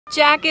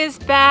Jack is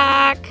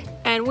back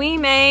and we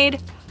made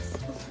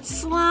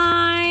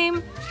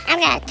slime. I'm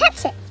gonna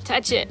touch it.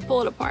 Touch it,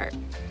 pull it apart.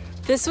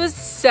 This was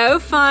so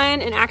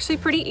fun and actually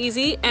pretty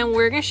easy, and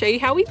we're gonna show you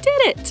how we did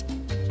it.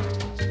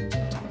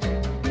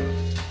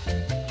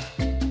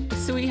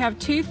 So we have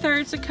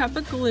 2/3 a cup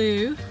of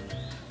glue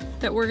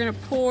that we're gonna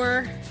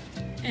pour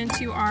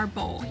into our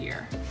bowl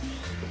here.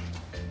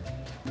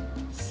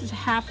 This is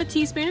 1/2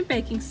 teaspoon of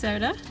baking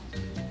soda.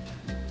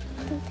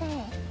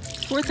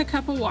 1/4 a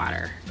cup of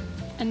water.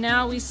 And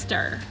now we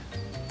stir.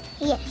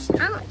 Yes,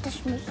 I want this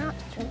one.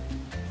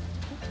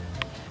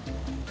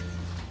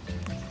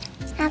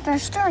 After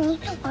stirring,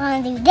 we're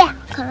going to do that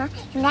color,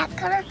 and that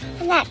color,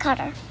 and that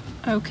color.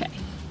 Okay.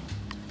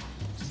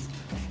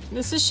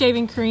 This is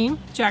shaving cream.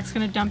 Jack's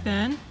going to dump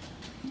in.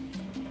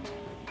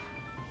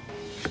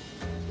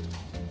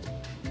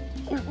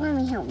 Let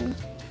me help me.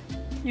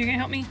 You're going to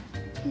help me?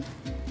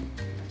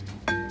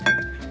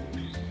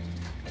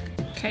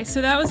 Okay,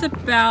 so that was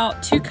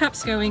about 2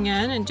 cups going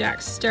in, and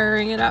Jack's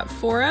stirring it up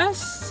for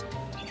us.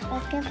 It's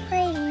looking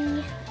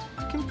pretty.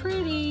 Looking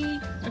pretty.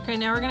 Okay,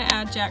 now we're gonna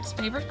add Jack's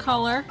favorite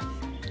color.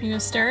 You gonna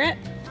stir it?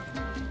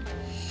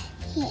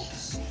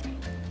 Yes.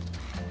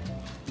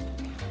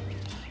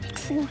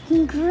 It's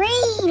looking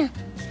green.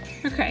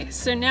 Okay,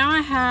 so now I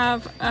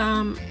have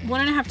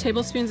 1.5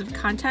 tablespoons of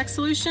contact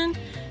solution.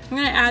 I'm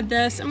gonna add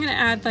this. I'm gonna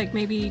add like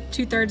maybe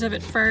 2/3 of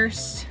it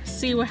first,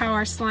 see how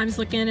our slime's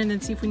looking, and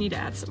then see if we need to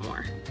add some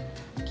more.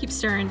 Keep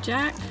stirring,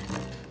 Jack.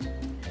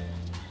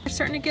 We're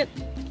starting to get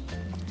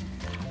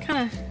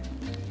kind of,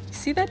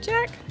 see that,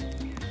 Jack?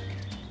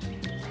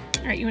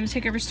 All right, you want to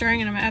take over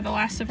stirring, and I'm gonna add the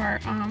last of our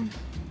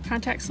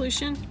contact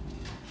solution.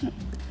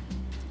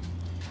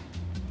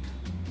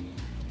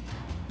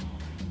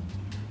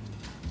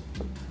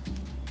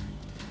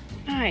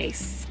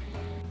 Nice.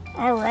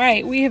 All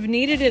right, we have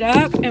kneaded it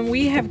up, and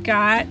we have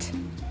got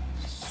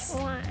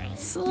slime.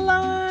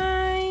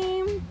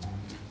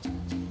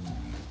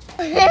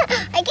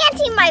 I can't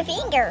see my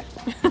finger.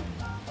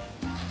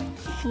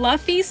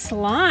 Fluffy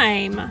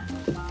slime.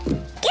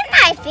 Get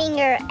my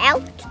finger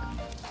out.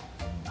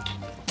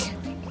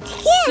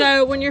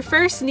 So when you're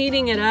first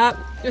kneading it up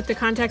with the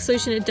contact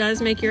solution, it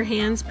does make your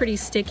hands pretty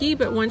sticky,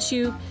 but once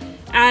you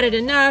add it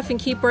enough and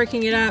keep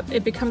working it up,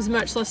 it becomes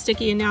much less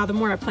sticky, and now the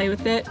more I play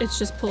with it, it's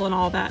just pulling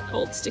all that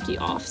old sticky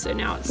off. So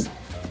now it's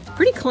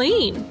pretty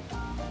clean.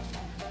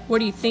 What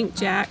do you think,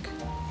 Jack?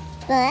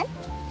 Good.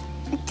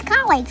 It's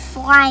kind of like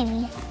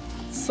slimy.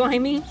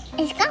 Slimy?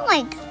 It's kind of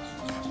like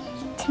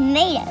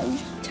tomatoes.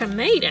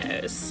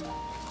 Tomatoes?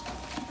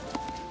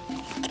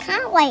 It's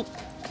kind of like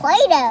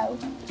Play-Doh.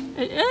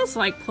 It is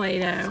like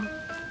Play-Doh.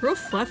 Real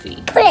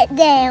fluffy. Put it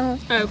down.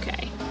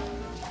 Okay.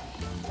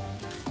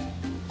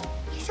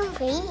 It's so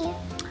pretty.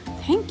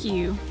 Thank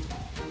you.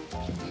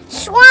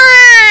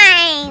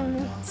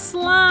 Slime!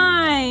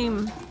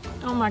 Slime!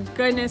 Oh my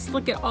goodness,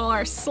 look at all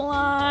our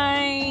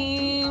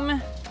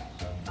slime.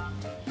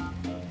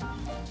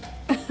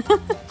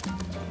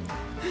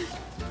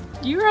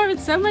 You were having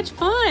so much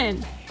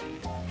fun.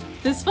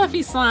 This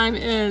fluffy slime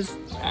is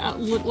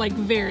look like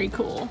very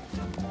cool.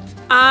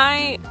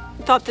 I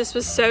thought this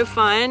was so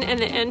fun, and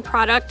the end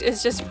product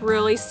is just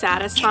really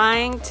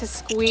satisfying to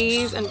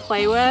squeeze and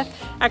play with.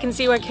 I can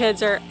see why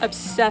kids are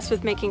obsessed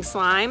with making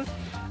slime.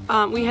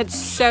 We had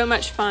so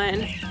much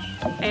fun,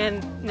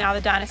 and now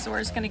the dinosaur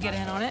is gonna get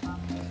in on it.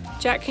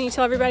 Jack, can you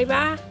tell everybody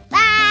bye?